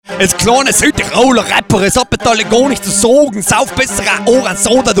Es kleines Südtiroler Räppor, es hat alle gar nicht zu sagen. Sauf besser ein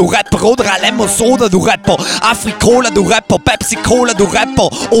Orange-Soda, du Räppor, oder ein Lemon-Soda, du Räppor. Afri-Cola, du Räppor, Pepsi-Cola, du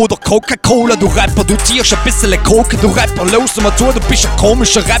Räppor, oder Coca-Cola, du Räppor. Du ziehst ein bisschen Koke, du Räppor, los mal zu, du bist ein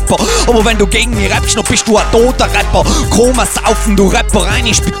komischer Räppor. Aber wenn du gegen mich rappst, dann bist du ein toter Räppor. Koma saufen, du Räppor, rein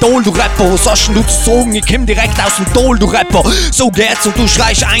ins Spital, du Räppor. Was hast denn du zu sagen? Ich komm direkt aus dem Tal, du Räppor. So geht's und du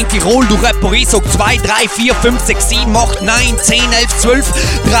schreist ein Tirol, du Räppor. Ich sag 2, 3, 4, 5, 6, 7, 8, 9, 10, 11, 12,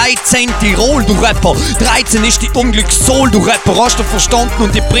 13 Tirol, du Räppor. 13 ist die Unglückssohl, du Räppor. Hast du verstanden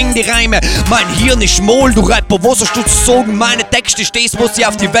und ich bring die Reime. Mein Hirn ist Moll, du Räppor. Was hast du zu sagen? Meine Texte stehst, was ich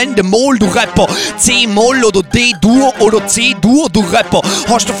auf die Wände mol, du Räppor. C-Moll oder D-Dur oder C-Dur, du Räppor.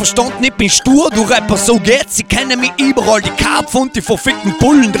 Hast du verstanden? Ich bin stur, du Räppor. So geht's, sie kennen mich überall. Die Karpfen und die verfickten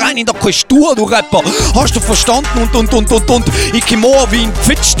Bullen rein in der Stur, du Räppor. Hast du verstanden? Und. Ich komm an wie ein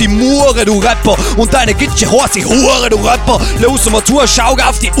Pfitsch, die Mure, du Räppor. Und deine Gitsche heißt ich Hure, du Räppor. Los mal zu, schau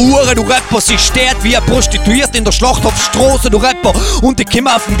auf die Uhr, du Räppor. Sie steht wie ein Prostituiert in der Schlachthofstraße, du Räppor. Und ich komm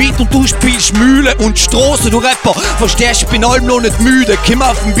auf den Beat und du spielst Mühle und Straße, du Räppor. Verstehst, ich bin allem noch nicht müde. Komm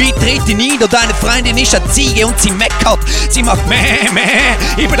auf den Beat, dreh dich nieder. Deine Freundin ist eine Ziege und sie meckert. Sie macht meh,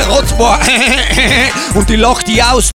 meh. Ich bin der Rotzbohr und die lacht dich aus.